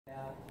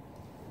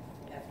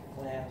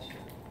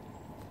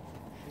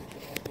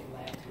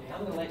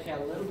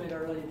out a little bit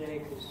early today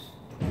because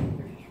there's a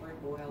shrimp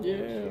boil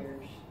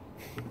downstairs.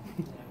 And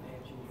I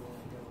imagine you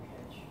want to go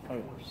catch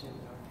more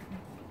seminar.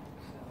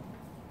 So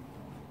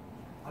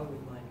I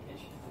wouldn't mind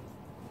catching them.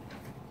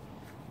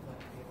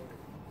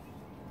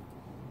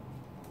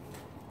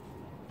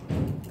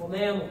 Well,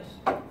 mammals.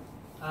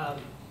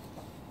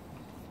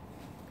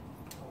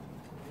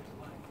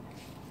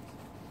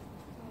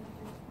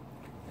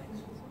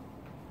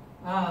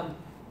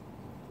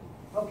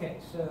 Okay,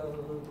 so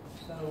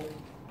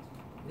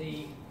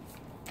the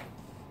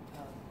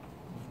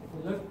if we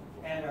look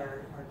at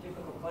our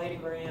typical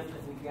cladogram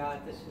that we've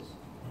got, this is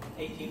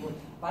 18.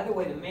 By the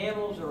way, the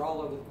mammals are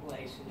all over the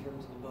place in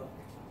terms of the book.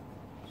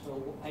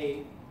 So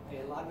pay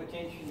a lot of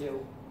attention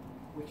to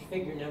which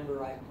figure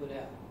number I put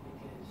up,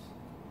 because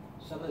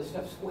some of the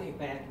stuff's way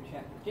back in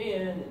chapter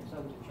 10 and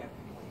some's in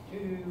chapter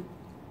 22,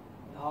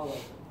 and all over the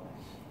place.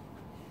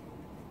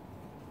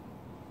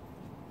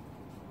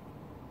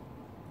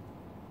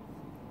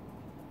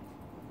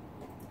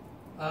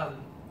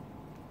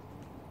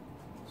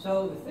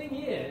 So the thing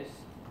is,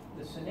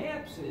 the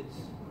synapses,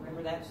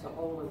 remember that's the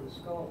hole in the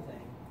skull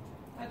thing,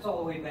 that's all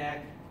the way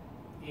back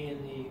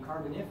in the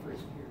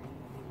Carboniferous period,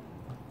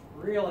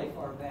 really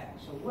far back.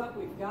 So what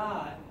we've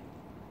got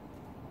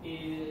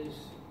is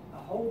a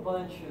whole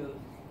bunch of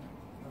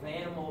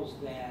animals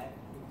that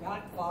we've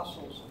got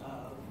fossils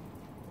of,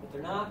 but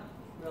they're not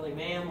really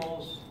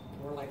mammals,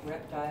 more like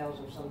reptiles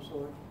of some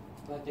sort,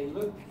 but they've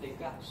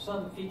got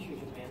some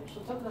features of mammals.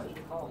 So sometimes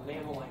we call them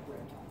mammal-like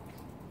reptiles.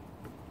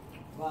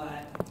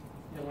 But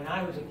when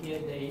I was a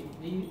kid, there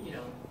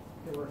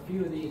were a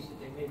few of these that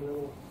they made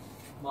little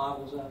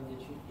models of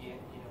that you get.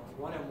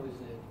 One of them was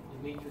the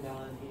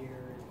Dimetrodon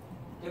here.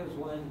 There was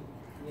one, I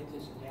think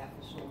this is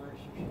Apatosaurus or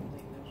something.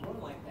 There was one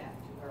like that,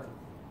 or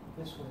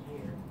this one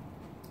here.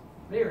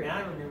 But anyway,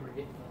 I remember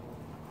getting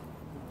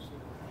those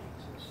sort of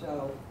things. And so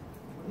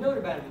we've known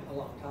about them a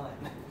long time.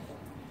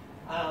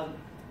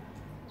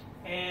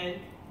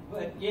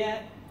 But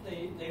yet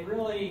they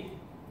really,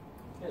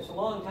 it's a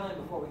long time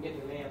before we get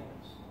to mammals.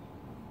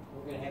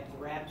 We're going to have the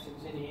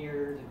rhapsids in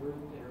here, the group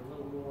that are a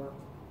little more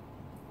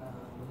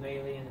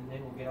mammalian, and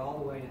then we'll get all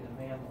the way to the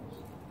mammals.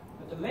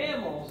 But the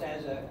mammals,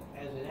 as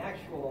an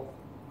actual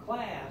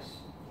class,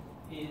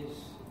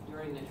 is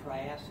during the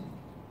Triassic.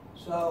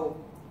 So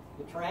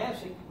the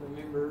Triassic,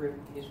 remember,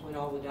 is when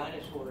all the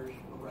dinosaurs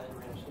were running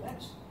around. So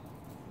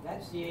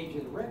that's the age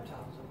of the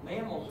reptiles. The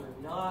mammals are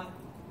not.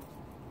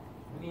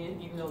 I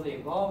mean, even though they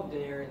evolved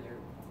there and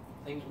they're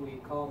things we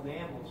call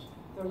mammals,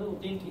 they're little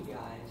dinky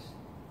guys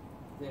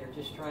that are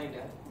just trying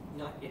to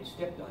not get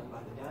stepped on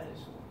by the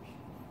dinosaurs.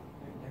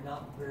 They're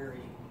not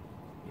very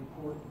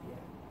important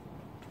yet.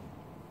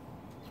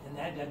 And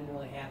that doesn't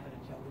really happen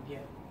until we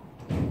get,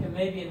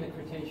 maybe in the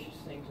Cretaceous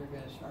things are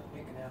going to start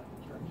picking up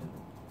in terms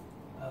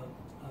of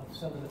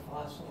some of the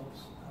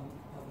fossils of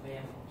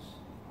mammals.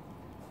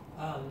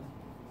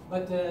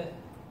 But the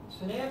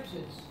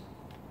synapses,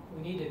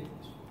 we need to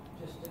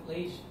just at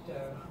least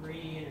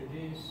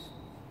reintroduce,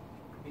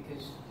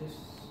 because this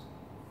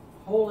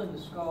hole in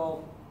the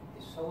skull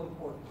is so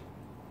important.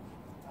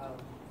 Sorry,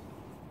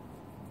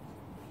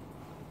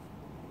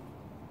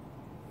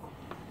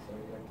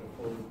 Dr.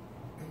 Ford.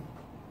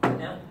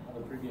 Now? On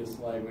the previous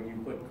slide, when you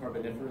put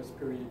Carboniferous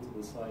period to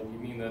the side, you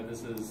mean that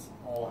this is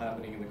all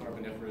happening in the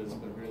Carboniferous,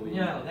 but really...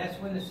 No, that's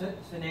when the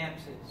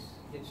synapses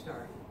get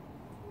started.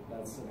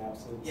 That's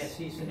synapses? Yes,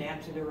 see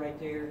synapsida right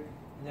there,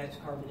 and that's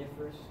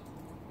Carboniferous.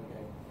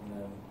 Okay, and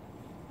then...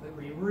 But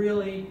we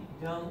really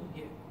don't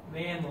get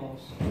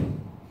mammals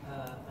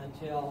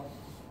until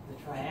the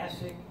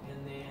Triassic, and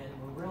then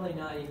we're really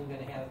not even going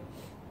to have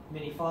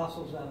many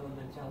fossils of them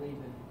until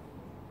even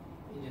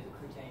into the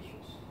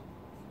Cretaceous.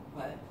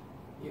 But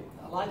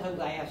a lot of times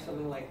I ask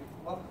something like,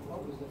 what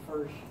was the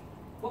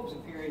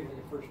period when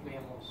the first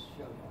mammals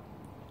showed up?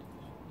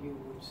 You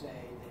would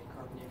say that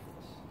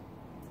Carboniferous.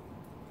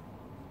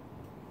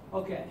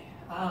 Okay,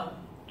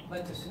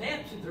 but the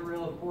synapsids are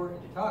real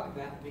important to talk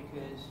about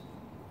because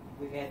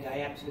we've had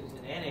diapsids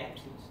and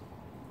anapsids.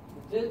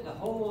 But the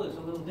hole is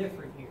a little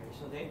different here.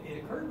 So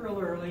it occurred real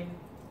early,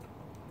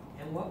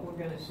 and what we're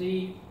going to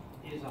see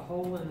is a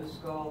hole in the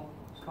skull.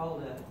 It's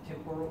called a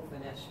temporal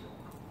fenestra.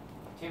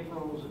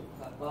 Temporal's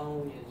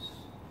bone is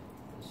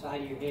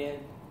inside of your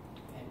head,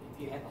 and if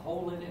you have a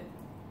hole in it,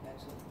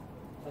 that's a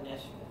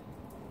fenestra.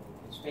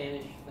 In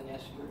Spanish,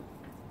 fenestra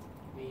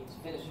means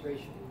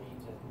fenestration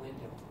means a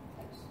window.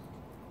 That's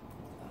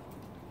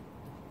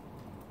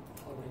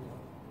a window.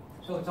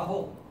 So it's a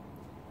hole.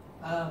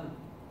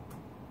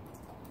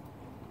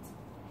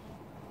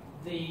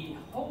 The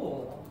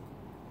hole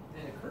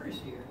that occurs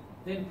here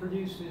then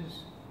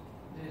produces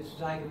this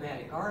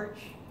zygomatic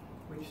arch,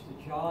 which the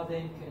jaw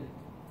then can,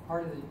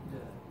 part of an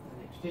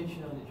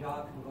extension on the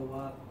jaw can go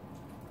up,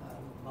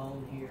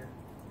 bone here,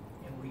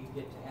 and we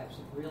get to have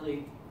some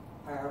really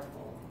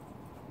powerful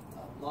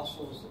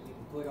muscles that we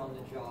can put on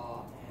the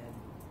jaw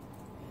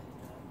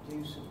and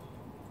do some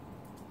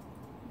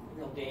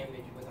real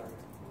damage with our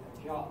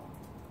jaw.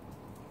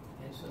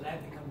 And so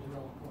that becomes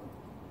real important,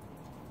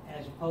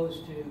 as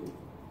opposed to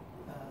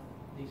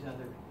these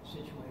other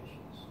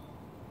situations.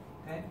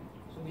 Okay?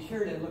 So be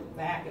sure to look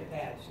back at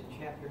that. It's in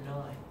chapter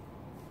 9.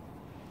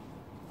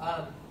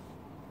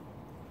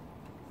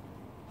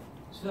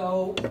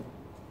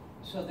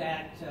 So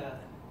that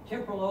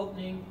temporal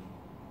opening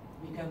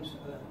becomes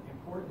an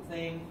important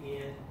thing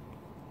in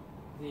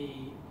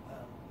the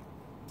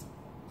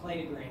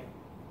cladogram.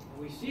 And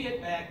we see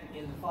it back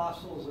in the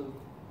fossils of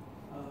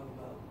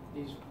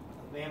these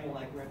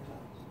mammal-like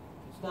reptiles.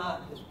 It's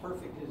not as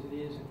perfect as it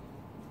is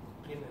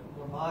in the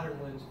more modern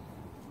ones,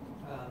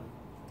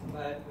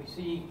 but we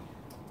see,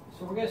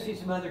 so we're going to see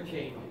some other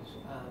changes.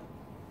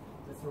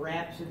 The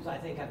therapsids, I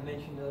think I've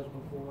mentioned those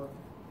before.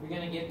 We're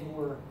going to get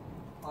more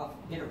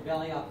get our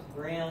belly off the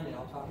ground, and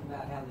I'll talk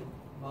about how the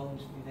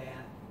bones do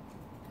that.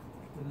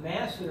 The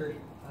masseter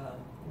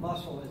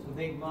muscle is the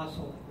big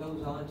muscle that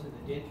goes onto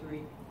the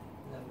dentary.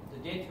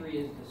 The dentary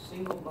is the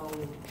single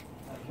bone,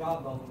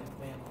 jawbone that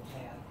mammals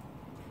have.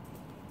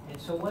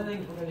 And so one of the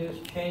things we're going to do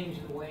is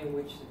change the way in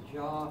which the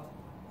jaw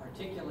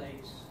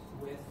articulates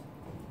with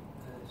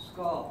the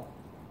skull,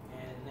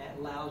 and that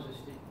allows us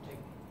to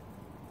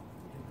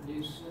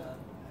produce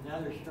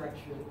another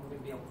structure that we're going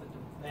to be able to put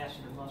the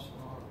masseter muscle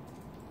on.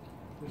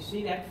 We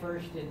see that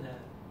first in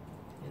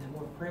the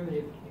more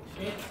primitive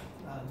extinct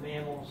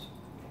mammals,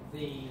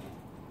 the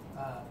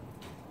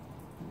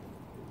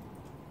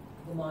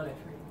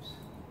monotremes.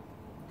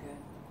 Okay.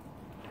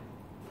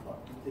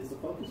 Is the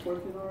focus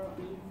working all right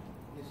for you?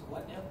 Is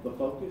what now? The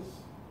focus?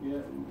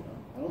 Yeah,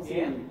 I don't see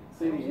Yeah. any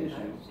issues. I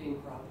don't see any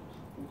problems.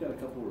 We've got a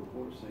couple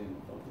reports saying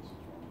the focus is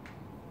wrong.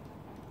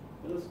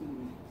 But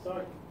listen,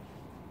 sorry.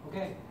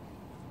 Okay.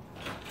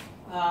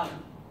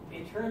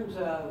 In terms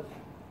of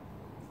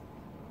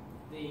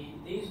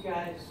these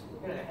guys,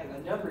 we're going to have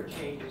a number of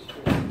changes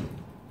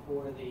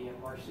for the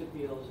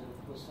marsupials and the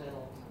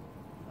placentals.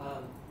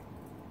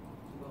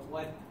 But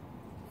what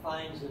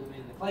finds them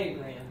in the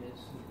cladogram is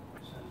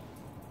some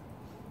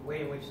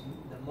way in which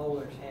the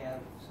molars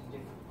have some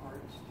different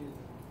parts to them.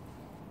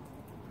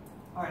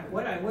 All right,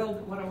 what I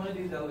want to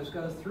do though is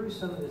go through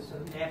some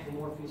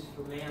anthropomorphies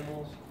for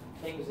mammals,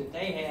 things that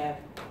they have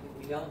that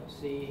we don't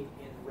see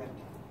in the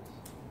reptiles.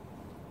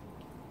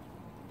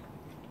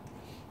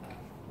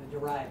 The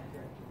derived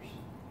characters.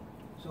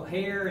 So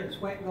hair and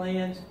sweat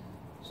glands.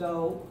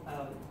 So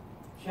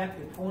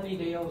chapter 20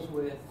 deals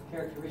with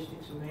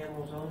characteristics of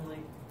mammals only.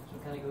 So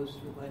it kind of goes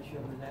through a bunch of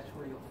them, and that's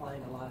where you'll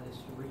find a lot of this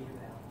to read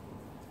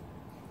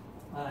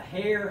about.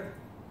 Hair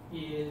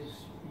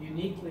is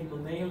uniquely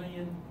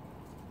mammalian.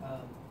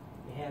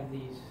 You have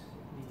these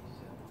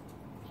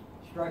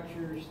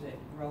structures that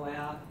grow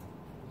out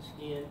in the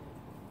skin.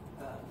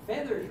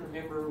 Feathers,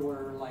 remember,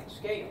 were like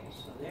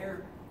scales, so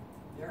they're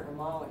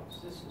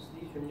homologs.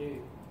 These are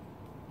new,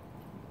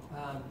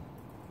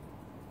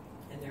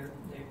 and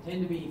they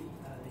tend to be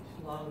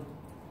these long,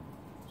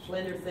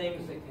 slender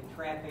things that can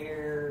trap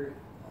air,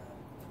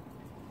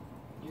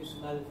 do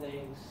some other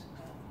things.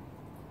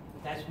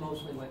 But that's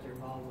mostly what they're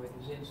involved with,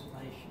 is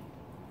insulation.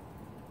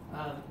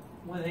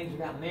 One of the things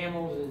about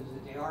mammals is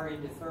that they are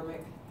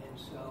endothermic, and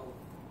so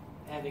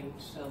having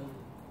some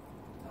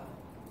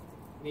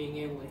being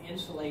able to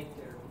insulate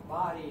their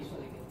body so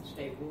they can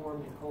stay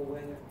warm in cold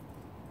weather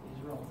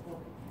is real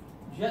important.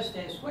 Just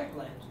as sweat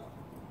glands are.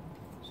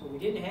 So we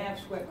didn't have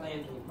sweat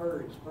glands with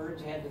birds.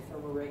 Birds had to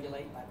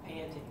thermoregulate by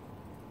panting.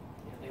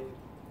 They would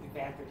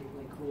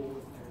evaporatively cool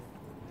with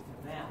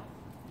their mouth.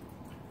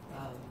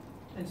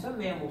 And some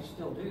mammals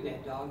still do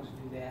that. Dogs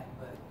do that,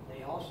 but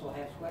they also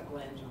have sweat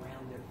glands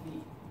around their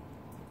feet.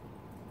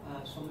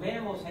 So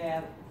mammals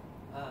have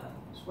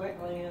sweat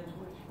glands.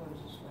 Which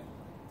one's the sweat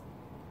gland?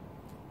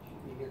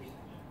 Should be here.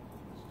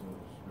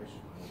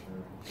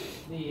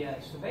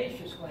 The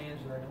sebaceous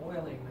glands are an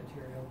oily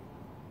material.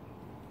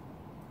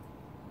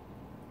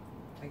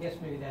 I guess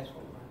maybe that's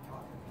what we're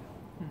talking about.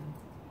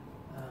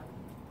 Mm-hmm.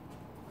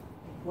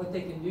 What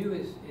they can do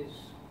is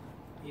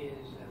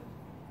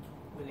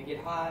when they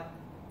get hot,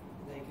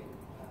 they can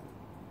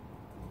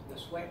the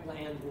sweat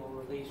glands will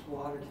release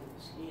water to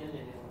the skin,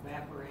 and it'll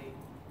evaporate.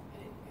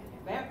 And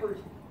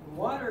evaporate. When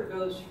water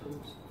goes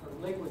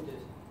from liquid to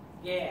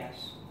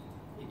gas,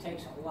 it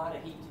takes a lot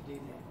of heat to do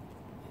that,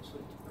 and so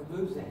it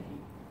removes that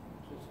heat.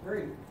 So it's a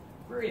very,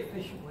 very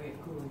efficient way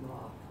of cooling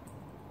off.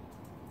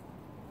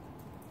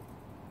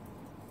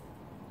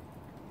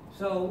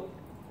 So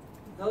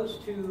those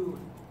two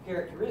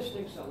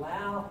characteristics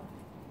allow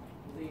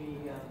the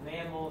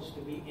mammals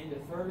to be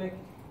endothermic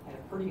at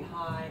a pretty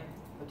high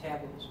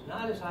metabolism.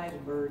 Not as high as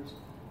birds,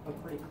 but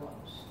pretty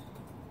close.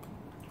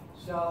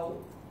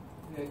 So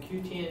the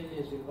Q10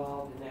 is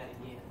involved in that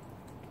again.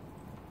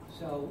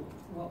 So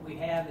what we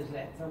have is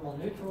that thermal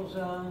neutral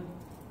zone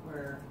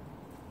where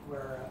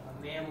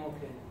a mammal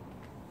can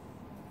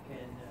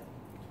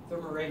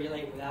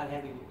thermoregulate without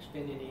having to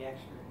expend any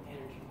extra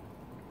energy.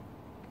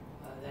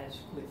 That's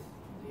with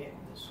the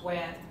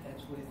sweat.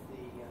 That's with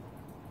the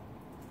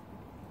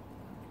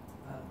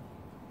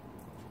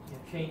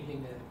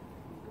changing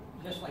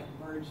the, just like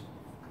the birds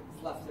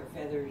fluff their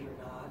feathers or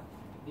not,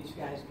 these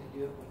guys can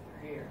do it with their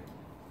hair.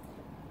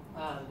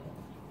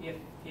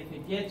 If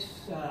it gets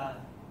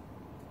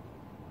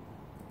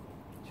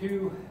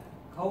too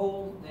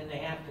cold, then they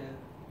have to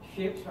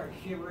start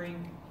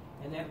shivering,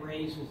 and that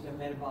raises their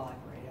metabolic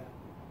rate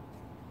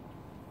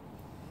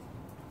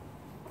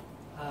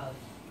up.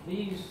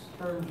 These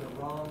terms are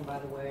wrong, by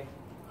the way.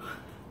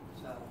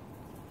 So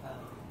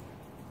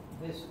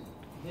this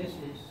is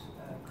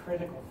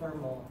critical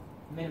thermal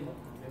minimum.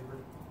 Remember,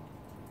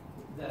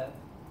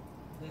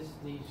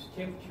 these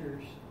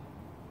temperatures,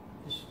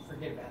 just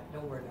forget about it.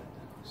 Don't worry about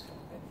those.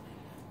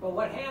 But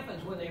what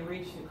happens when they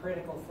reach the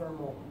critical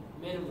thermal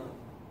minimum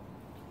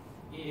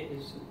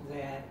is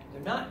that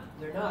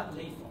they're not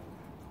lethal.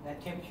 That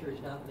temperature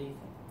is not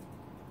lethal.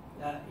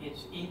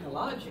 It's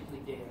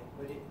ecologically dead,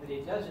 but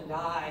it doesn't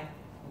die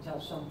until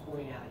some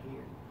point out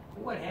here.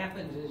 But what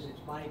happens is its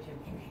body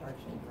temperature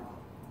starts to drop.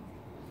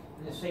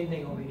 And the same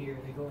thing over here.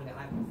 They go into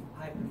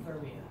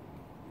hypothermia.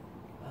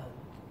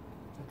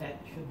 But that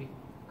should be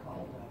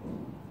called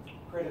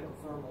critical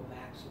thermal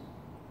maximum.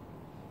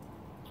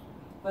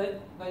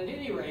 But at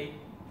any rate,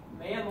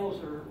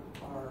 mammals are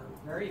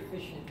very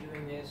efficient at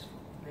doing this,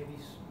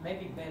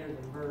 maybe better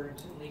than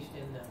birds, at least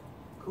in the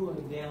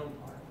cooling down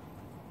part.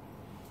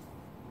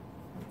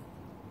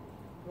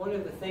 One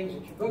of the things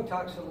that your book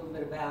talks a little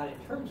bit about in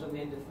terms of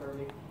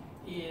endothermy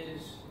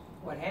is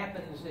what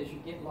happens as you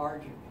get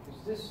larger,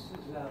 because this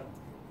is a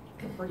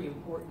pretty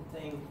important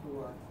thing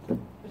for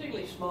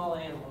particularly small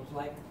animals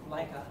like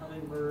a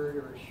hummingbird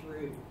or a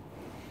shrew.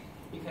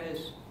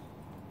 Because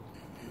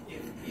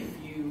if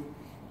you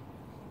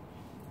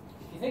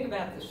think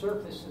about the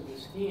surface of the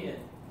skin,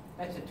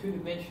 that's a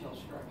two-dimensional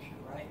structure,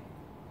 right?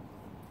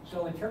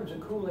 So in terms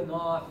of cooling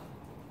off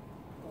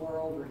or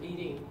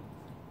overheating,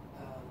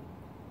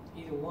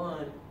 either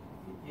one,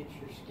 it's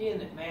your skin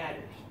that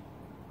matters.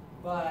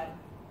 But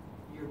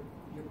your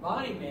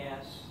body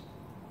mass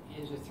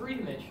is a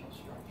three-dimensional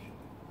structure.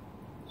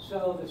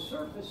 So the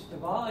surface to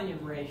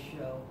volume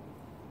ratio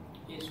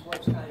is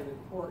what's kind of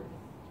important.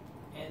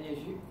 And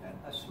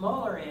a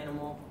smaller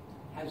animal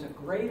has a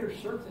greater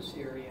surface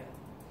area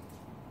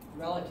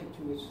relative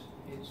to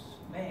its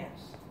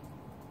mass.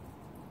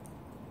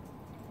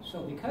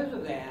 So because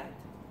of that,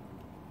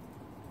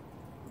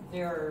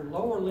 there are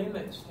lower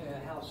limits to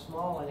how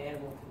small an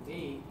animal can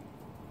be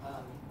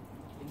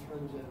in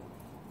terms of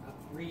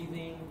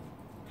breathing,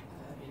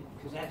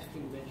 because that's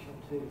two-dimensional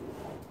too,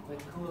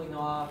 but cooling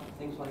off,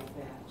 things like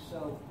that.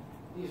 So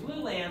these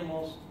little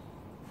animals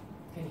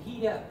can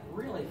heat up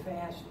really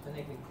fast and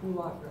they can cool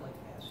off really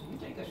fast. So you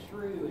take a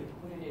shrew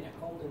and put it in a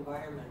cold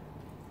environment,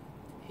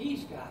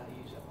 he's got to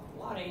use up a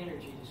lot of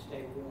energy to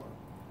stay warm.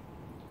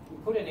 You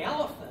put an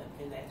elephant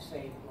in that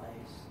same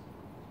place,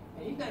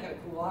 and he's not going to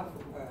cool off,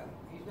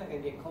 he's not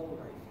going to get cold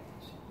very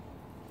fast.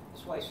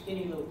 That's why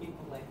skinny little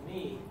people like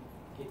me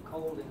get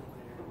cold in the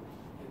winter,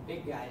 and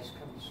big guys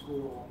come to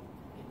school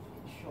in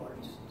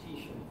shorts and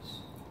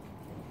t-shirts.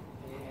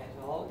 And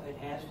it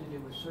has to do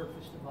with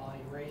surface to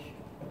volume ratio.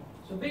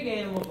 So big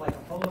animals like a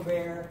polar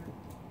bear,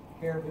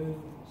 caribou,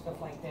 stuff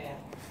like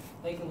that,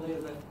 they can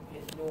live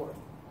in the north,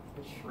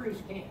 but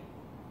shrews can't.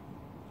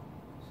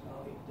 So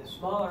the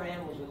smaller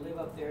animals that live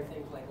up there,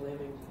 things like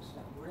lemmings and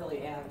stuff, really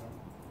have a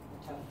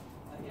tough,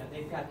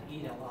 they've got to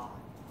eat a lot.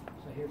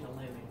 So here's a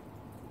lemming,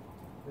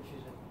 which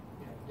is a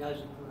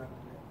dozen per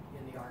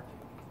in the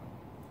Arctic.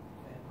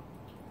 Okay.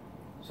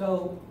 So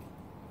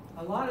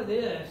a lot of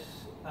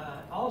this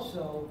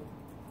also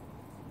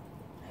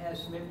has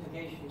some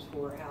implications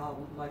for how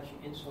much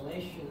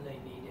insulation they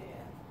need to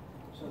have.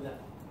 So the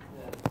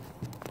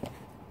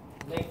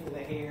length of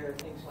the hair,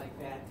 things like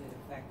that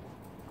affect them.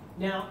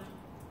 Now,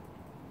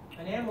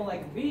 an animal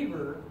like a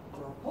beaver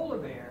or a polar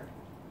bear,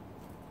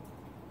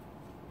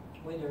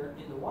 when they're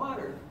in the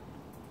water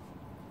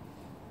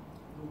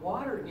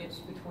gets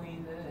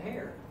between the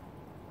hair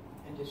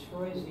and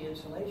destroys the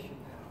insulation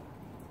power.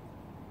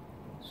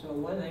 So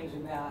one of the things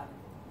about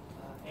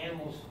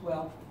animals, one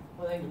of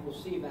the things we'll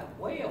see about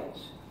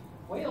whales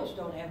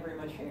don't have very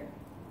much hair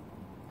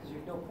because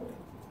there's no point,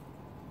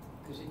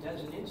 because it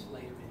doesn't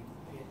insulate them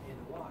in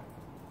the water.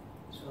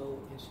 So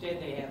instead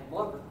they have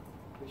blubber,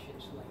 which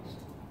insulates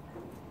them.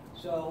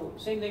 So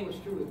same thing was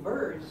true with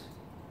birds.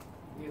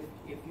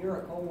 If you're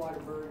a cold water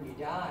bird and you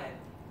dive,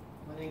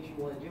 one of the things you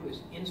want to do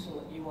is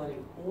insulate. You want to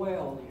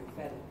oil your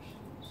feathers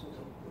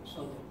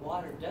so the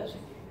water doesn't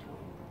get between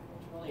them.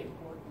 It's really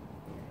important.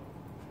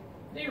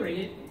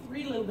 Anyway,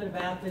 read a little bit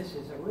about this.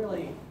 It's a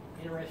really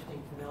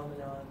interesting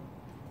phenomenon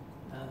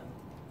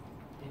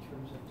in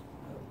terms of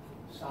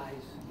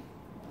size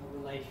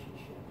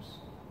relationships.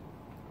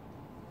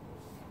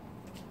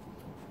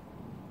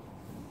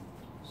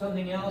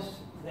 Something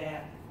else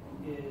that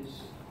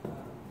is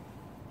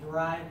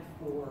derived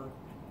for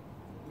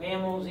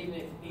mammals,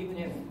 even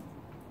if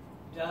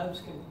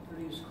doves can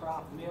produce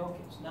crop milk,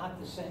 it's not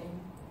the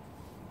same.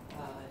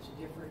 It's a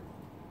different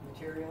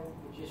material.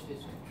 It just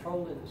is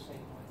controlled in the same way.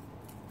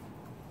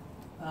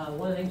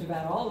 One of the things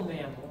about all the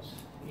mammals,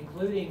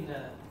 including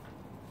the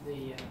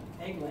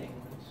egg-laying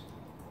ones,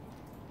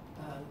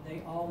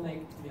 they all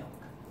make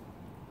milk.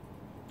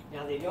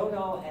 Now they don't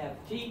all have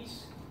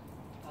teats.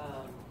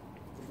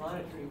 The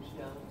monotremes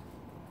don't.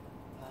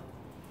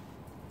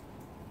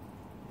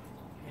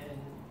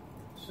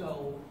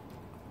 So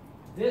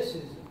this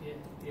is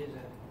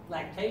a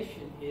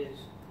lactation is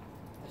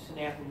a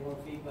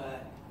synaptomorphy,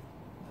 but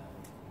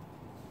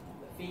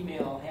the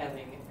female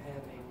having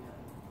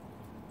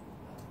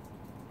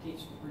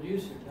teach the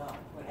producer not.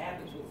 What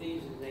happens with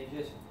these is they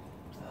just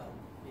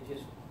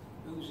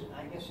ooze it.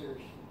 I guess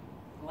there's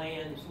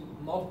glands,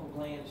 multiple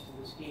glands to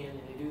the skin,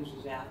 and it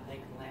oozes out, and they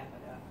can lap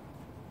it up.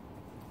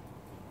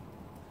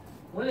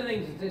 One of the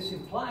things that this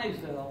implies,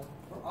 though,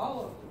 for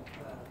all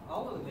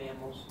of the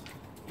mammals,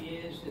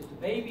 is that the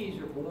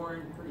babies are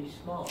born pretty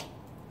small.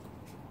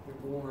 They're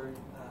born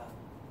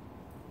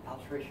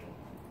altricial,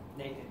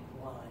 naked,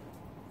 blind.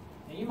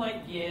 And you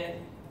might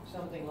get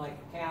something like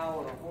a cow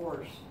or a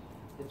horse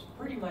that's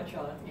pretty much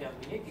on, I mean,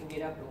 it can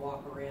get up and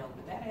walk around,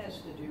 but that has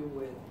to do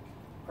with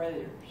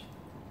predators.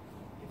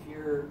 If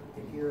you're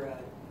a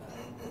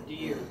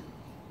deer,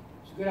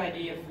 it's a good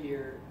idea for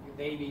your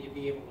baby to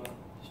be able to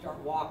start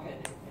walking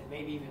and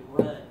maybe even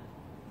run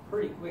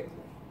pretty quickly,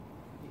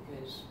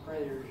 because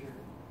predators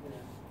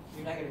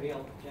you're not going to be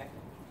able to protect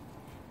them.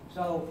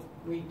 So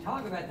we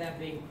talk about that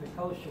being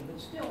precocial, but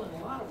still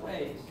in a lot of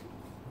ways,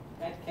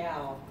 that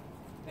cow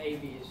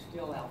baby is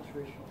still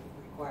altricial.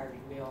 It requires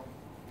milk.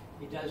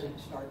 It doesn't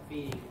start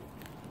feeding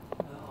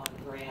on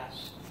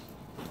grass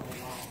for a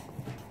while.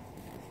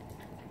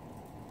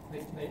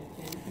 But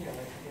if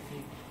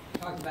you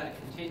talk about a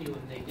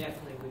continuum, they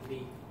definitely would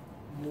be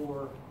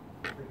more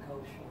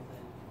precocial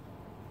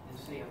than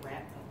say, a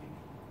rat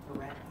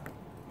puppy.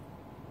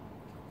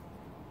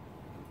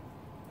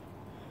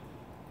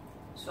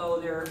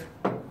 So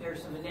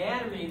there's some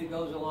anatomy that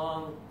goes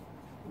along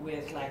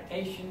with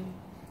lactation,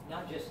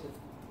 not just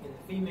in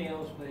the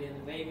females, but in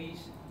the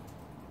babies.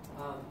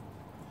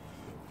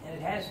 And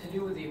it has to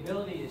do with the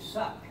ability to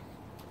suck.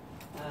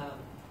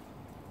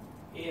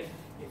 If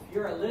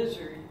you're a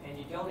lizard and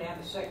you don't have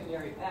a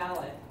secondary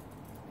palate,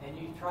 and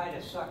you try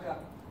to suck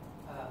up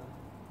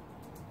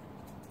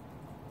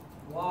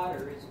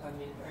water,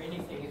 or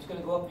anything, it's going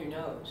to go up your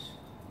nose.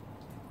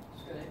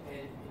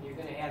 And you're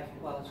going to have,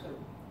 it's going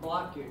to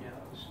block your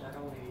nose. Not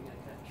only are you going to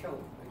kind of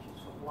choke, but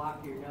it's going to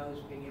block your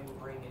nose being able to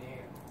bring in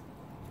air.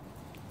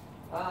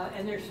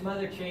 And there's some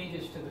other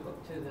changes to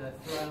the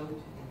throat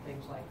and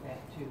things like that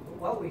too.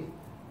 But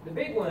the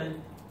big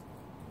one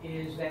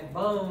is that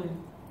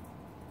bone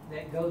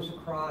that goes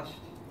across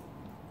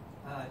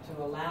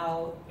to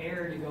allow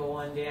air to go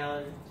on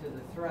down to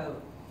the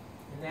throat,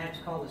 and that's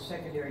called the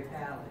secondary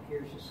palate.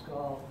 Here's the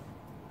skull,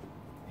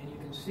 and you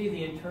can see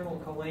the internal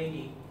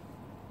choanae,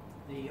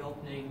 the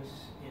openings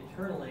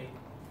internally,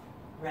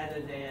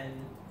 rather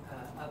than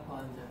up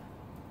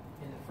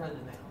in the front of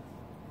the mouth.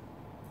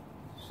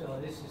 So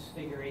this is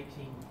figure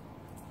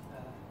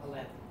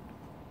 1811.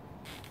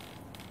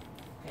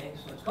 Okay,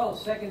 so it's called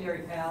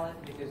secondary palate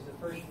because the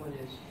first one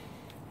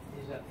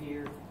is up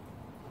here.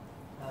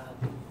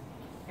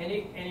 And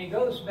it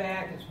goes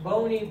back, it's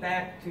bony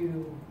back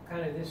to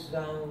kind of this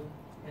zone,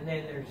 and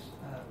then there's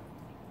a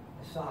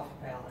soft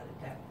palate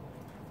at that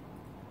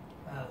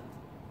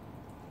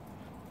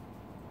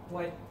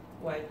point.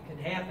 What can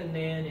happen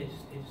then is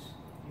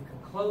you can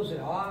close it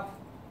off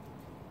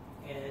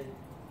and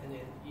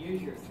then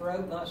use your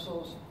throat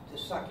muscles to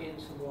suck in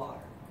some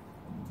water.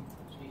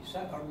 So you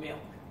suck, or milk.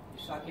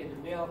 You suck in the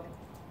milk,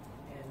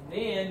 and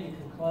then you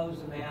can close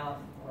the mouth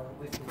or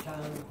with your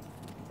tongue,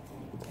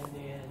 and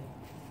then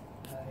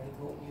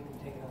you can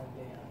take it on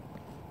down.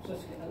 So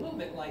it's a little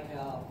bit like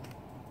how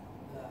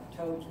the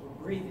toads were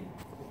breathing,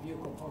 the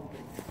buccal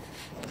pumping,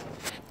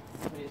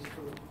 but it's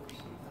for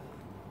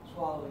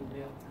swallowing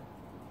milk.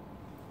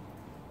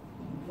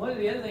 One of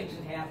the other things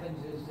that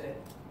happens is that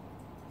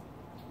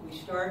we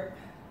start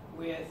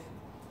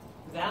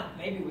without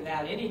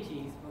any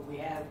teeth, but we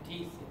have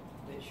teeth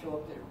that show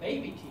up that are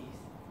baby teeth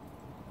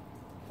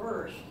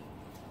first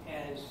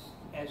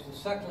as the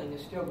suckling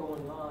is still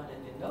going on,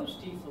 and then those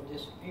teeth will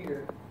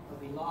disappear or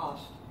be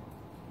lost,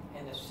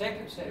 and a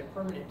second set of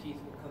permanent teeth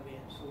will come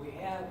in. So we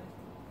have,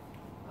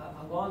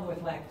 along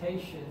with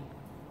lactation,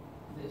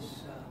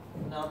 this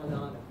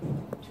phenomenon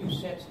of two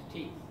sets of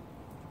teeth,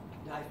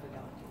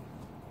 diphodonty.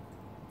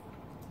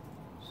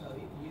 So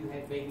you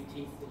had baby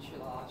teeth that you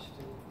lost,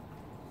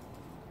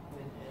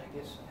 and I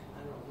guess, I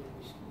don't know, we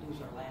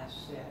lose our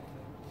last set,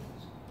 but it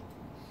was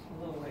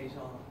a little ways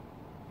on.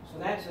 So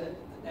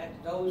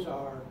those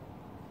are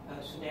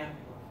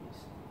synaptomorphies.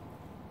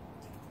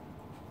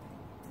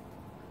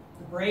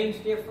 The brain's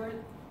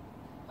different.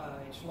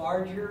 It's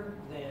larger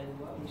than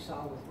what we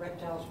saw with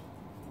reptiles,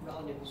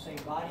 relative to the same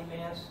body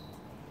mass.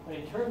 But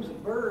in terms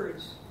of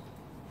birds,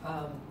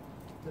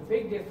 the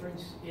big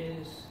difference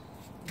is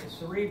the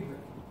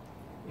cerebrum.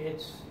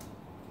 It's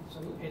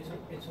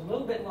a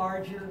little bit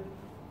larger,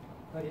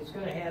 but it's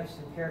going to have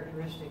some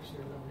characteristics that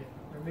are a little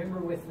different. Remember,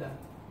 with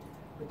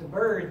the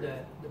bird,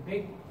 the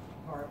big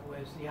part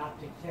was the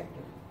optic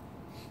tectum.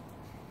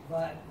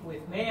 But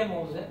with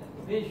mammals, the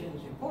vision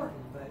is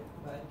important,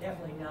 but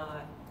definitely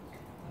not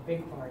a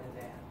big part of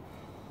that.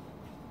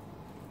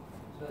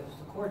 So it's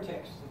the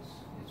cortex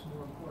that's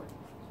more important.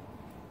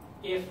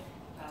 If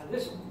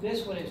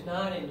this one is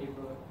not in your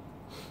book,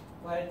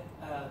 but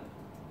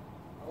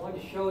I want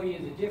to show you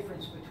the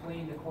difference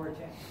between the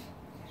cortex.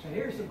 So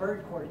here's the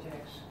bird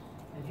cortex,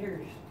 and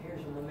here's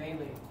the mammalian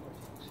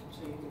cortex. And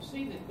so you can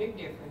see the big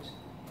difference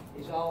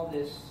is all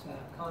this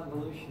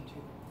convolution to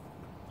it.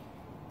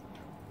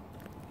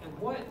 And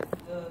what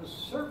the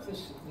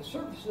surface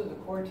of the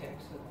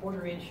cortex, the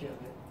quarter inch of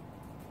it,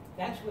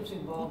 that's what's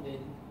involved in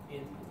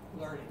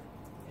learning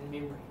and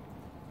memory,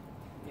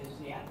 is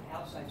the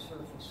outside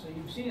surface. So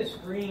you see the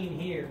screen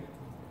here.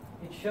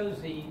 It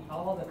shows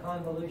all the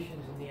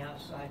convolutions in the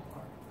outside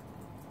part.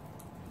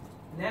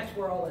 And that's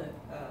where all the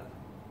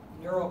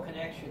neural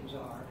connections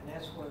are, and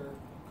that's where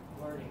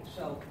learning.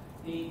 So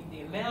the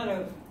amount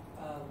of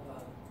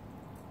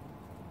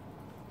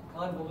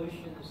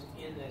convolutions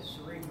in the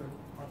cerebrum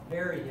are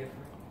very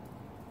different.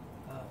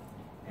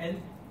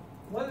 And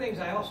one of the things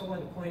I also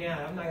want to point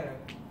out, I'm not going to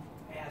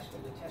ask for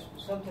the test,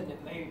 but something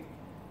that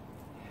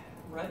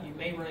you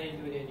may run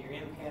into it in your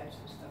MCATs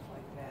and stuff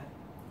like that,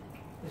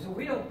 is that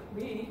we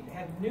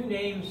have new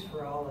names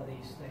for all of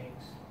these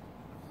things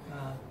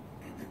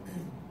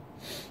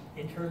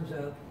in terms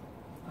of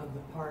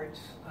the parts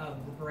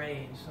of the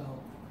brain. So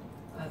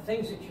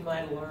things that you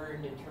might have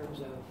learned in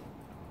terms of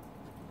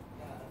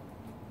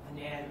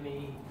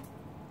anatomy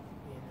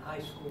in high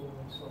school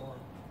and so on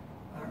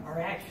are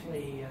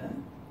actually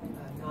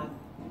not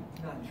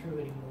true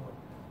anymore.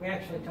 We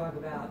actually talk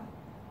about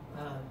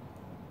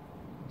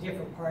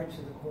different parts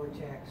of the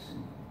cortex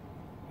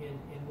in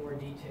more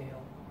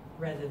detail,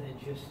 rather than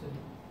just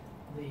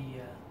we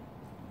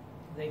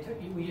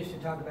used to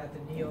talk about the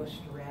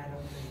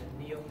neostratum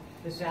and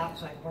this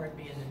outside part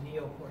being the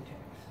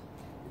neocortex.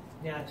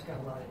 Now it's got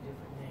a lot of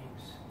different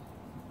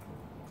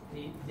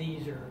names.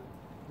 These are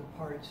the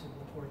parts of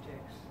the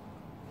cortex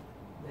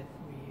that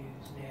we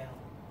use now.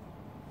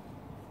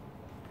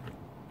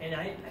 And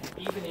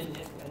even in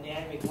the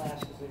anatomy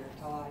classes that are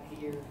taught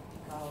here in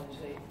college,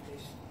 it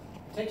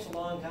takes a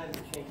long time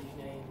to change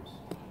names.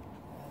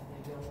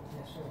 They don't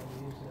necessarily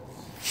use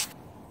those.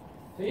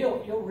 So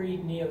you'll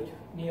read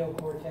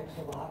neocortex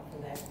a lot for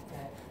that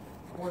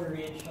quarter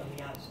inch on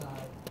the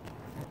outside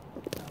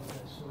of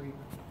the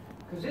cerebrum.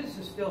 Because this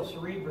is still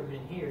cerebrum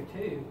in here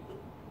too,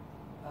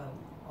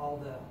 all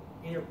the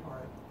inner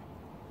part.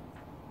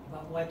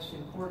 But what's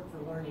important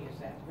for learning is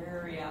that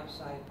very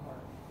outside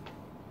part.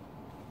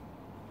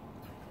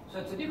 So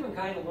it's a different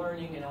kind of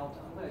learning, and I'm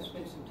going to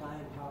spend some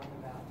time talking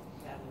about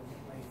that a little bit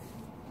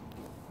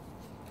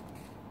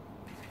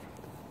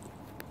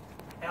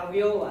later.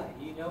 Alveoli.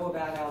 You know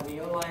about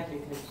alveoli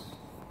because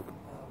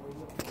we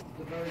looked at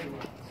the bird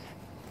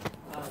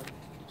lungs.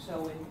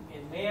 So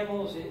in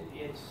mammals,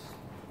 it's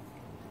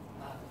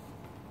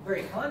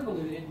very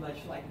convoluted,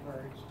 much like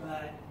birds,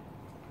 but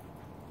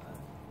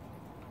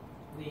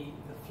the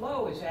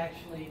flow is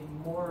actually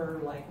more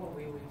like what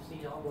we've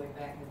seen all the way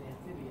back in the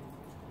amphibian.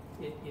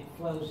 It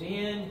flows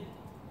in,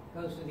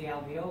 goes to the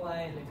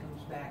alveoli, and then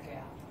comes back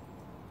out.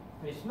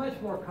 But it's much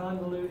more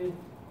convoluted.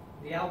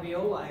 The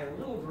alveoli are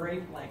little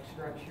grape-like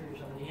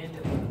structures on the end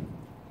of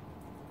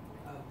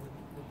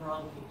the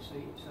bronchi.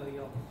 So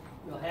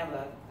you'll have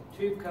a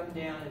tube come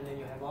down, and then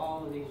you'll have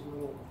all of these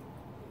little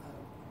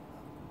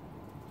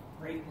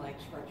grape-like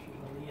structures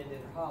on the end that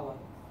are hollow.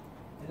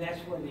 And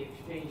that's where the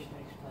exchange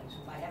takes place.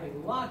 And by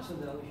having lots of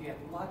those, you have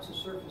lots of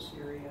surface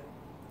area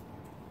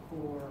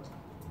for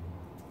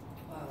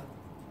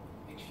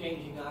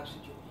exchanging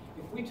oxygen.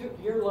 If we took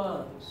your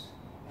lungs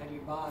out of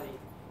your body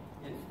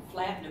and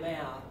flattened them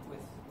out with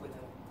a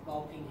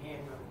bulking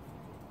hammer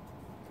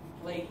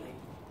completely,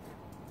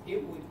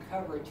 it would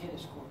cover a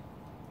tennis court.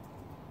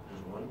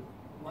 Just one?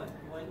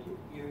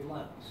 Your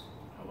lungs.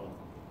 How long?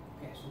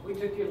 Okay, so if we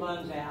took your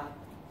lungs out,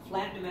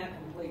 flattened them out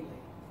completely,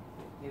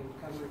 they would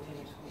cover a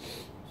tennis court.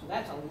 So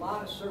that's a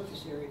lot of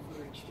surface area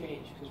for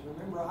exchange, because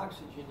remember,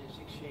 oxygen is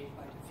exchanged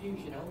by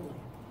diffusion only,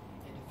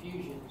 and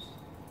diffusion's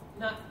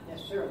not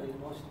necessarily the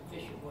most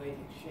efficient way to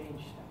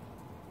exchange stuff.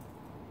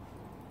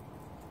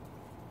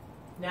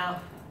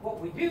 Now, what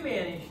we do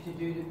manage to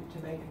do to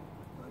make it,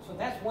 so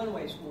that's one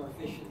way it's more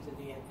efficient than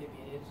the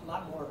amphibian. It's a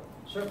lot more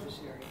surface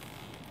area.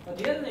 But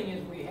the other thing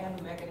is we have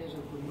a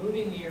mechanism for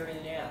moving the air in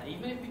and out.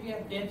 Even if you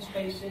have dead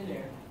space in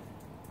there,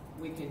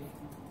 we can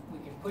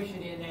push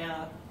it in and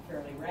out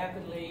fairly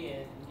rapidly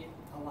and get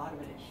a lot of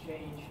an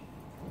exchange.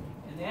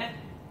 And that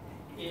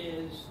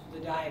is the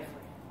diaphragm.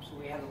 So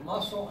we have a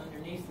muscle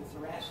underneath the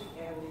thoracic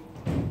cavity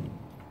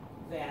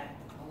that,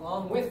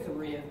 along with the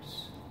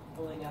ribs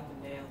pulling up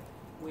and down,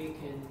 we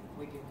can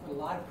put a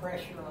lot of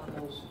pressure on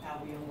those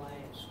alveoli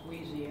and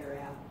squeeze the air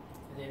out,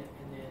 and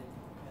then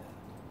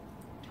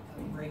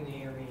bring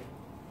the air in.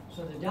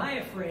 So the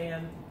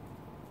diaphragm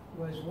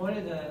was one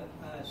of the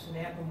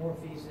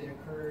synapomorphies that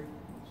occurred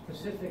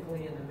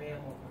specifically in the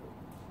mammal group.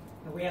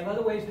 Now we have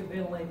other ways to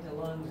ventilate the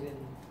lungs in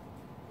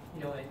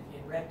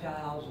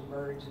reptiles and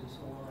birds and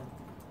so on,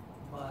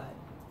 but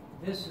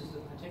this is the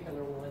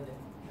particular one that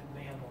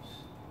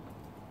mammals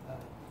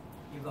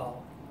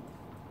evolved.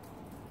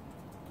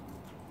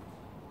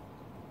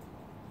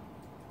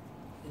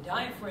 The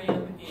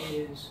diaphragm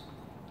is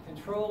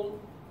controlled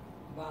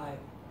by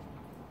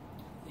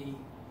the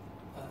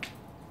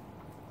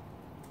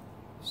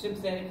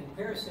sympathetic and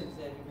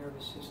parasympathetic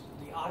nervous system.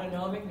 The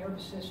autonomic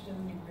nervous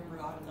system, you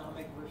remember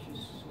autonomic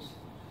versus...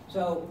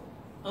 So,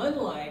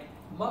 unlike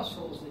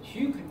muscles that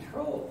you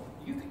control,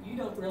 you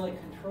don't really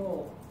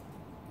control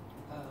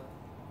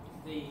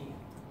the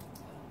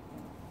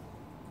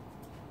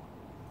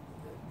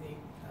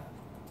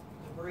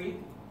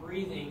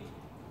breathing.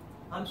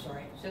 I'm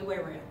sorry, it's the other way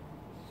around.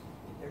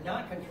 They're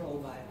not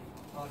controlled by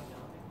the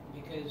autonomic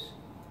because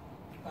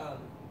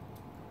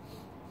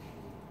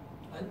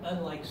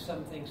unlike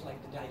some things like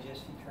the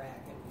digestive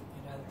tract and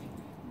others,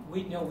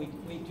 we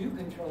do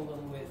control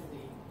them with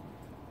the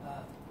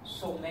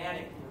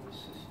somatic nervous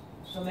system.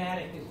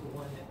 Somatic is the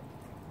one that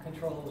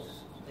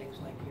controls things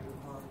like your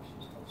arms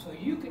and stuff. So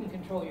you can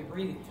control your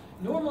breathing.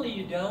 Normally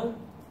you don't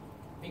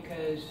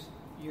because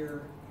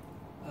your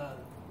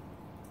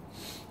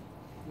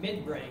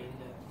midbrain,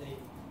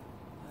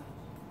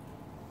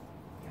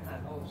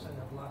 all of a sudden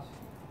I've lost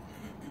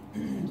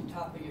it. The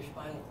top of your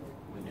spinal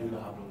cord. Medulla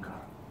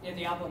oblongata.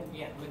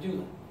 Yeah,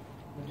 medulla.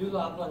 Medulla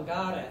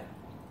oblongata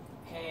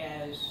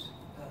has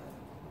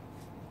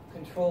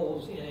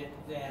controls in it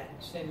that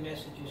send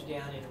messages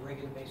down in a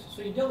regular basis.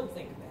 So you don't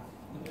think about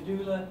it. The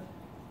medulla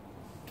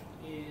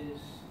is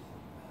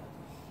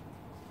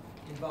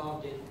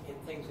involved in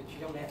things that you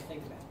don't have to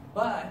think about.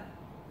 But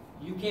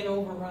you can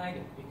override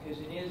it because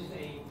it is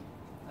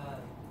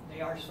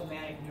they are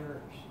somatic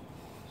nerves.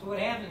 So what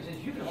happens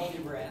is you can hold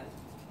your breath,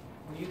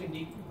 or you can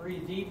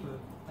breathe deeper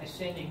by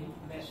sending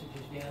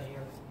messages down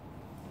here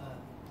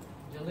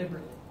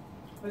deliberately.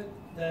 But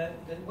the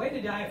way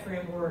the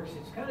diaphragm works,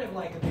 it's kind of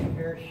like a big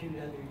parachute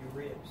under your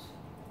ribs.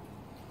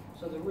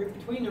 So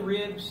between the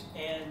ribs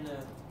and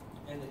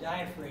the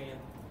diaphragm,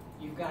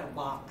 you've got a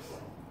box,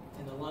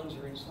 and the lungs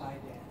are inside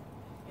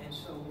that. And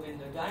so when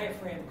the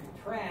diaphragm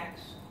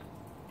contracts,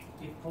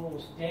 it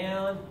pulls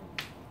down,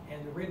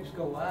 and the ribs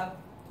go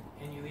up,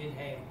 and you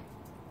inhale.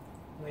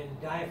 When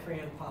the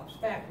diaphragm pops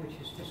back, which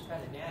is just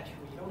kind of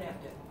natural, you don't have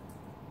to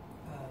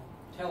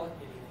tell it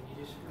anything. You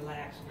just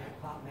relax and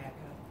it pop back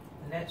up,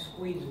 and that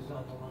squeezes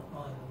on the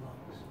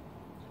lungs.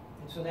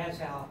 And so that's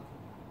how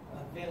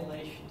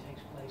ventilation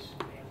takes place in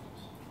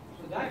mammals.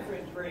 So the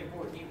diaphragm is very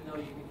important, even though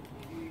you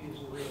use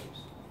the ribs.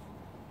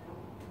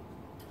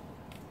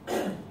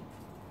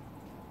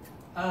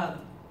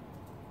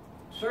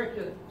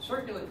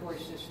 Circulatory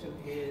system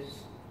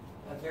is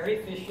very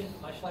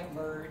efficient, much like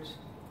birds.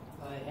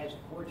 It has a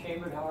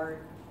four-chambered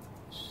heart,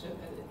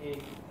 a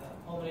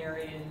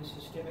pulmonary and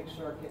systemic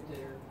circuit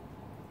that are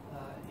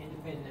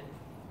independent.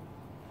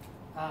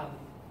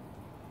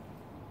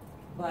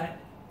 But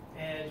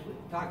as we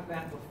talked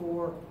about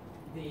before,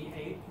 the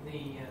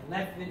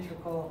left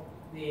ventricle,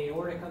 the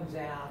aorta comes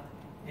out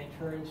and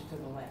turns to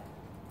the left.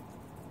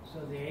 So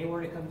the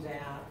aorta comes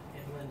out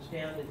and runs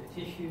down to the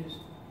tissues.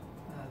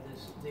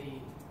 The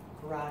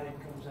carotid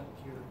comes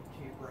up to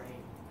your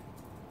brain.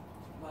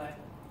 But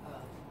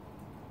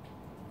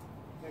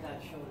they're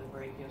not showing the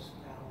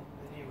brachiocephalic,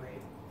 but at any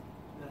rate,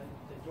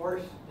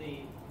 the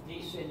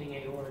descending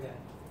aorta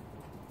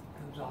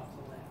comes off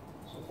the left.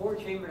 So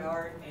four-chambered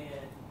heart,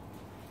 and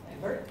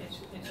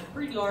it's a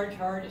pretty large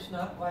heart. It's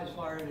not quite as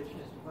large as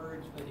the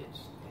birds, but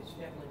it's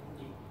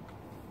definitely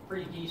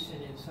pretty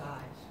decent in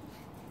size.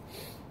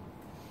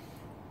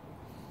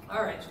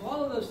 All right, so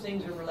all of those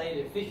things are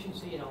related to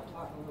efficiency, and I'll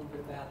talk a little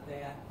bit about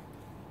that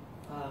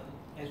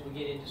as we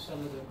get into some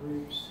of the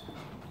groups.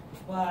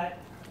 But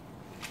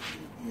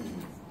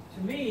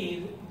to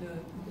me, the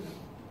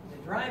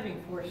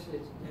driving force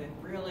that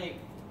really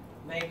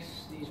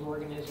makes these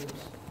organisms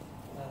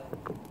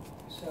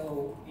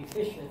so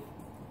efficient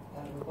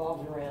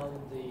revolves around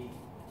the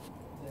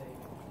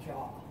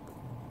jaw.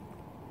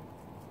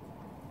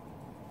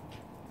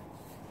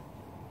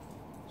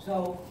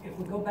 So if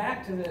we go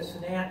back to the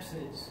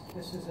synapses,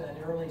 this is an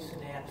early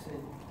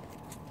synapsid.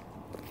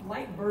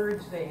 Like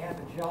birds, they have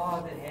a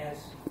jaw that has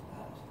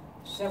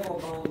several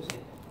bones in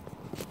it.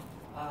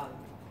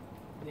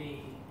 The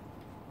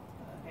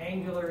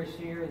angular is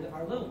here.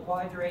 Our little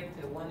quadrate,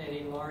 the one that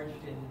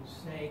enlarged in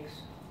snakes,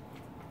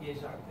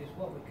 is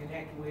what we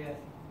connect with.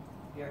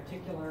 The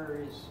articular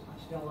is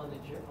still on the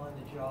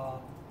jaw.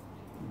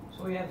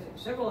 So we have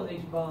several of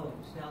these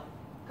bones. Now,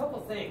 a couple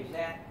of things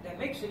that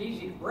makes it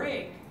easy to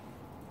break.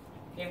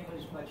 Can't put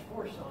as much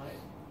force on it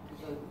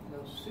because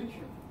those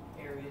suture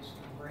areas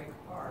can break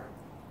apart.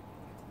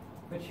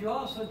 But you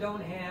also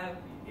don't have,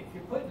 if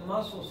you're putting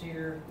muscles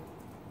here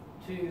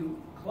to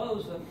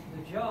close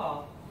the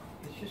jaw,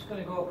 it's just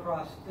going to go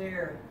across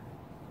there.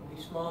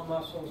 These small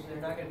muscles,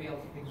 they're not going to be able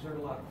to exert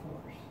a lot of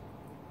force.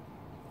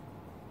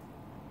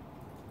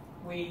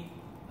 We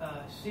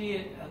see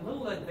it a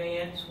little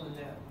advanced when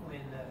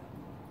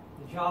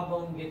the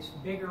jawbone gets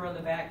bigger on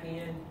the back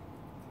end,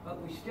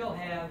 but we still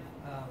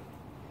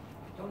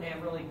don't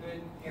have really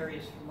good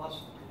areas for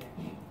muscle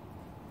connection.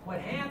 What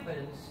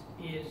happens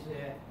is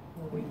that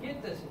when we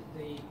get the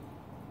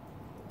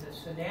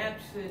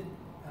synapsid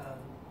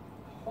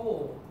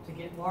hole to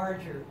get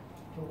larger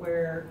to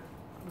where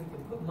we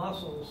can put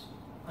muscles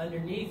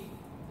underneath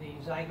the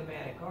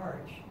zygomatic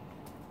arch,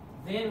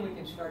 then we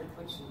can start to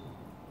put some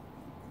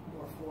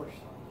more force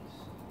on this.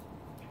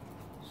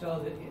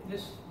 So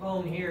this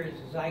bone here is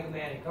the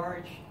zygomatic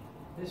arch.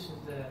 This is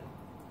the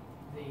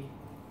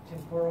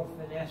temporal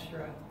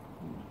fenestra,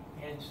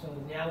 and so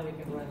now we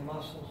can run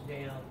muscles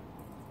down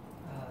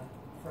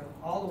from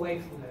all the way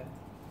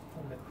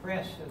from the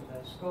crest of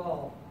the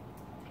skull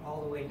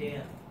all the way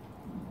down.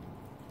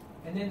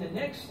 And then the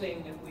next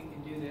thing that we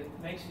can do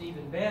that makes it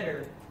even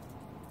better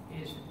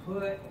is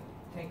to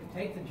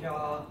take the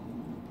jaw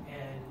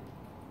and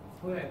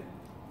put a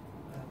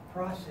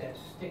process,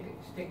 stick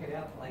it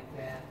up like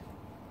that,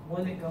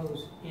 one that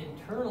goes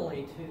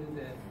internally to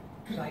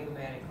the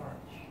zygomatic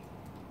arch.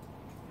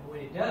 And when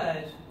it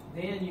does,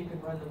 then you can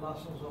run the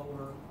muscles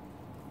over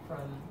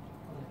from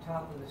the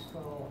top of the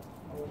skull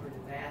over to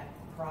that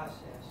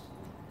process.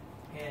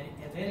 And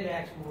then it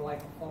acts more like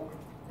a fulcrum.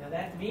 Now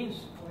that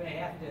means we're going to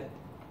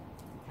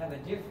have a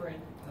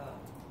different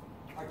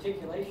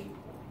articulation point.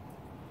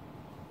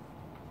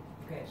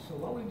 Okay, so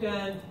what we've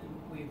done,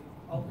 we've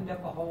opened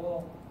up a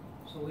hole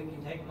so we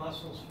can take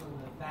muscles from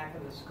the back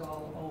of the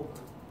skull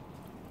over.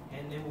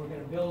 And then we're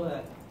going to build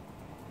a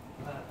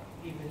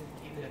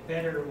even a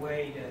better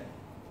way to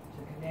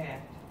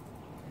connect.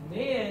 And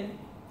then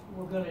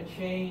we're going to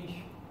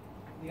change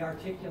the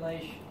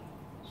articulation.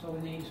 So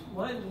in these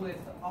ones with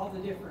all the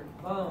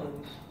different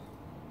bones,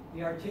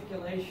 the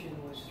articulation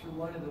was through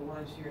one of the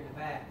ones here in the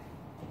back,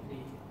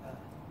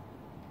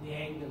 the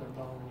angular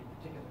bone in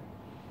particular.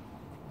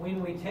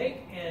 When we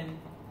take and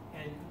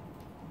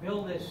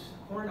build this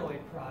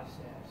hornoid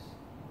process,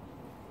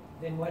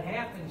 then what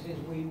happens is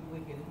we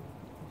can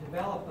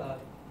develop a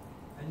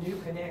new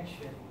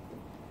connection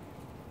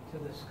to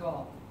the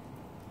skull.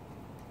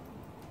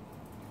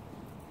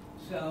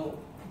 So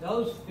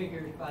those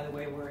figures, by the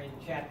way, were in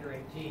chapter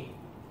 18.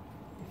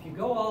 If you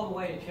go all the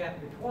way to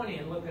chapter 20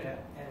 and look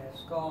at a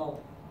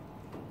skull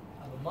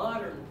of a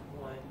modern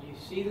one, you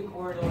see the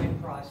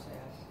coronoid process.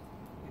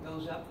 It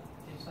goes up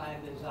inside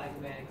the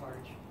zygomatic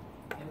arch.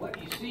 And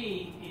what you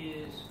see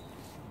is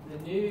the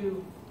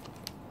new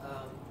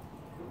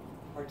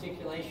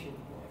articulation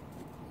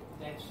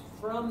point that's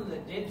from the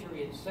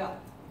dentary itself.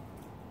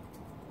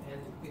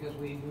 And because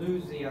we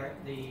lose the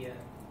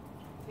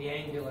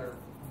angular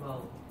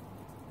bone.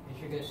 As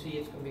you're going to see,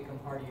 it's going to become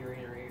part of your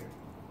inner ear.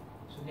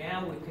 So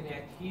now we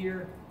connect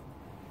here,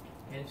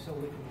 and so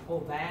we can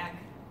pull back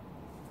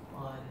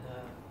on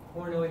the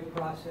coronoid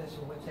process,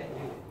 and what's that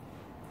do? It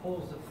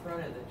pulls the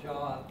front of the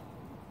jaw up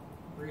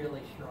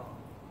really strong.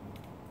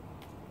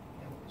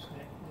 And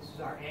this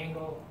is our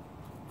angle,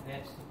 and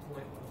that's the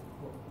point where we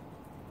pull.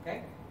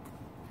 Okay?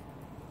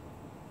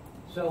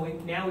 So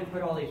now we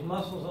put all these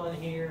muscles on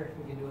here.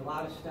 We can do a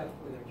lot of stuff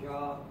with our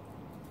jaw.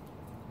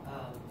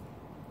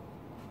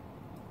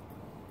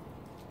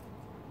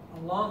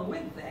 Along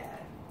with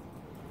that,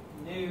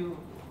 new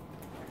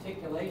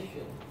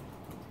articulation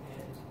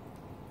is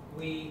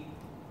we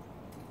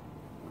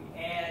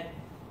add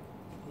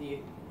the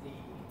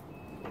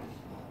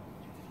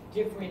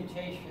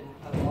differentiation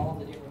of all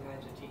the different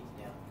kinds of teeth.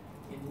 Now,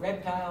 in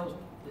reptiles,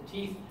 the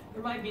teeth,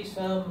 there might be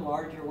some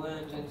larger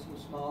ones and some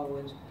smaller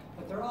ones,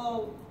 but they're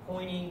all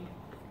pointy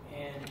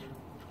and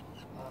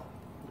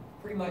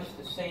pretty much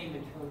the same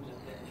in terms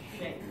of their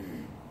shape.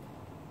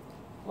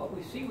 What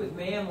we see with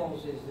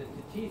mammals is that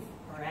the teeth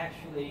are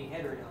actually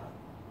heterodont.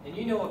 And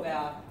you know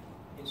about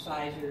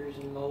incisors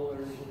and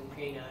molars and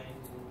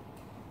canines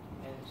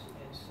and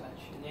such,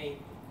 and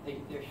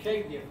they're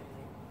shaped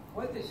differently.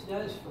 What this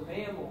does for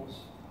mammals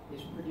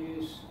is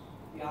produce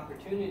the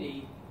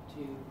opportunity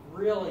to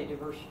really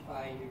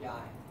diversify your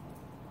diet.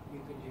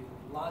 You can do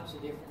lots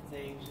of different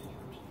things in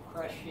terms of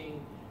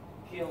crushing,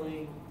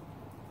 peeling,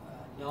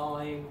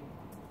 gnawing,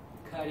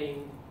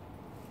 cutting,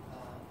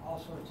 all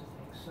sorts of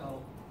things.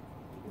 So,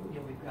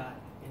 we've got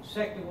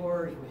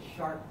insectivores with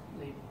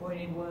sharply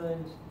pointed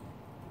ones,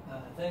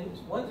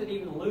 ones that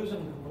even lose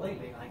them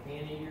completely, like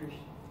anteaters,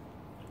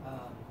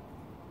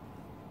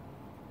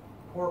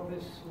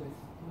 porpoise with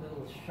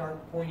little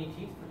sharp pointy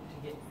teeth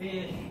to get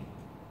fish,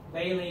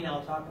 baleen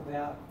I'll talk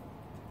about,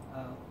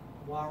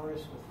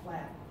 walrus with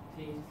flat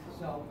teeth.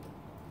 So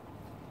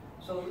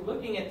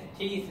looking at the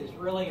teeth is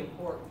really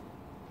important.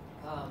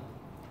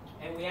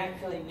 And we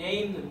actually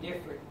name them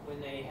different when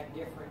they have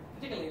different,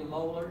 particularly the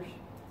molars,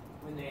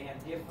 when they have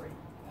different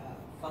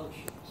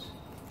functions.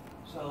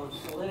 So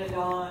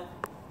solenodont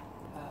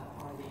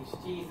are these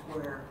teeth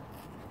where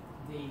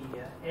the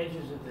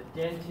edges of the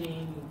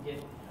dentine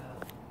get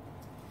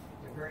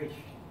they're very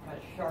kind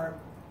of sharp.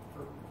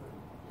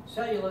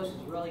 Cellulose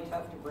is really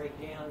tough to break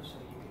down, so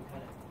you can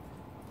kind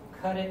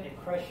of cut it and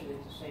crush it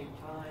at the same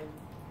time.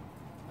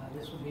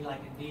 This would be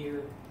like a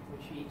deer,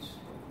 which eats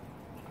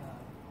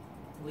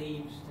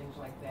leaves, things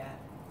like that.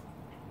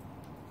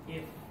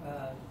 If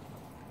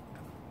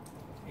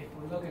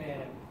we're looking at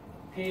a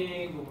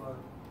pig, or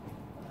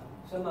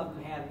some of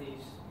them have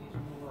these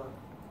more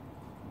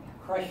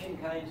crushing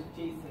kinds of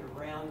teeth that are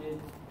rounded.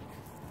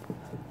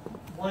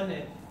 One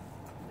that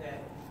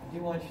I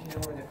do want you to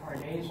know are the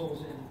carnasals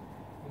in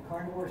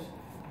carnivores.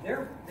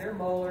 Their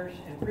molars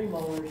and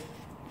premolars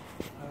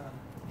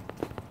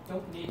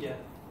don't need to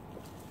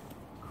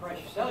crush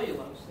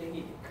cellulose, they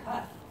need to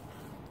cut.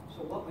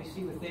 So what we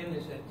see with them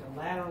is that they're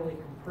laterally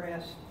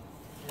compressed,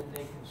 and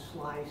they can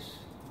slice,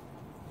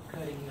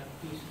 cutting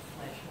a piece of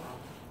flesh off.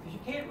 Because you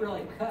can't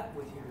really cut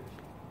with your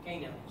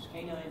canines.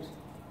 Canines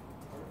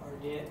are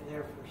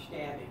there for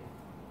stabbing.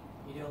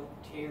 You don't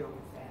tear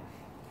with that.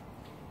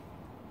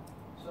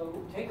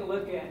 So take a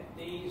look at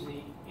these.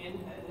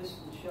 This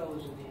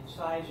shows the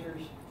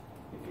incisors.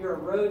 If you're a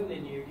rodent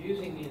and you're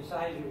using the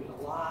incisors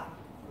a lot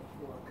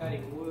for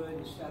cutting wood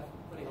and stuff,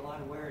 putting a lot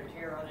of wear and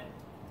tear on it,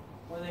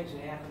 one of the things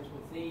that happens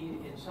with these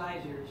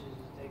incisors is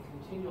that they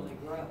continually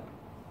grow,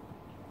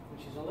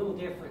 which is a little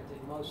different than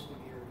most of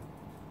your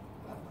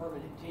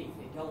permanent teeth.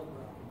 They don't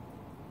grow,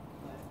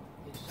 but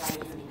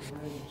incisors and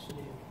rodents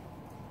do.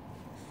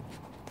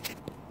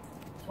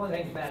 It's one of the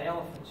things about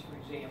elephants, for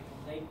example.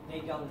 They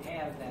don't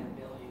have that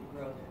ability to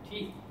grow their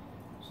teeth.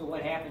 So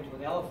what happens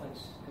with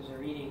elephants, because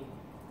they're eating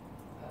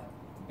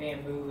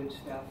bamboo and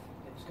stuff,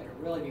 it's going to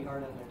really be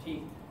hard on their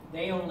teeth.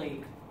 They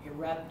only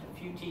erupt a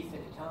few teeth at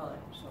a time,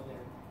 so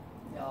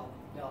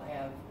they'll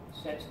have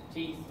sets of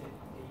teeth that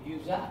they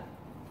use up,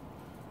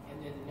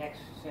 and then the next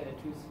set of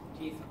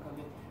teeth will come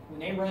in. When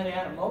they run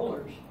out of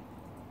molars,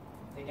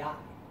 they die.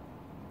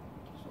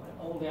 So an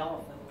old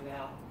elephant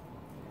without,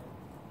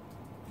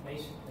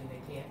 basically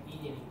they can't eat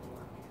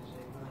anymore because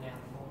they've run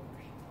out of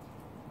molars.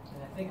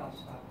 And I think I'll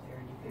stop there.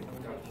 You can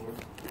go next.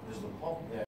 There's the pulp that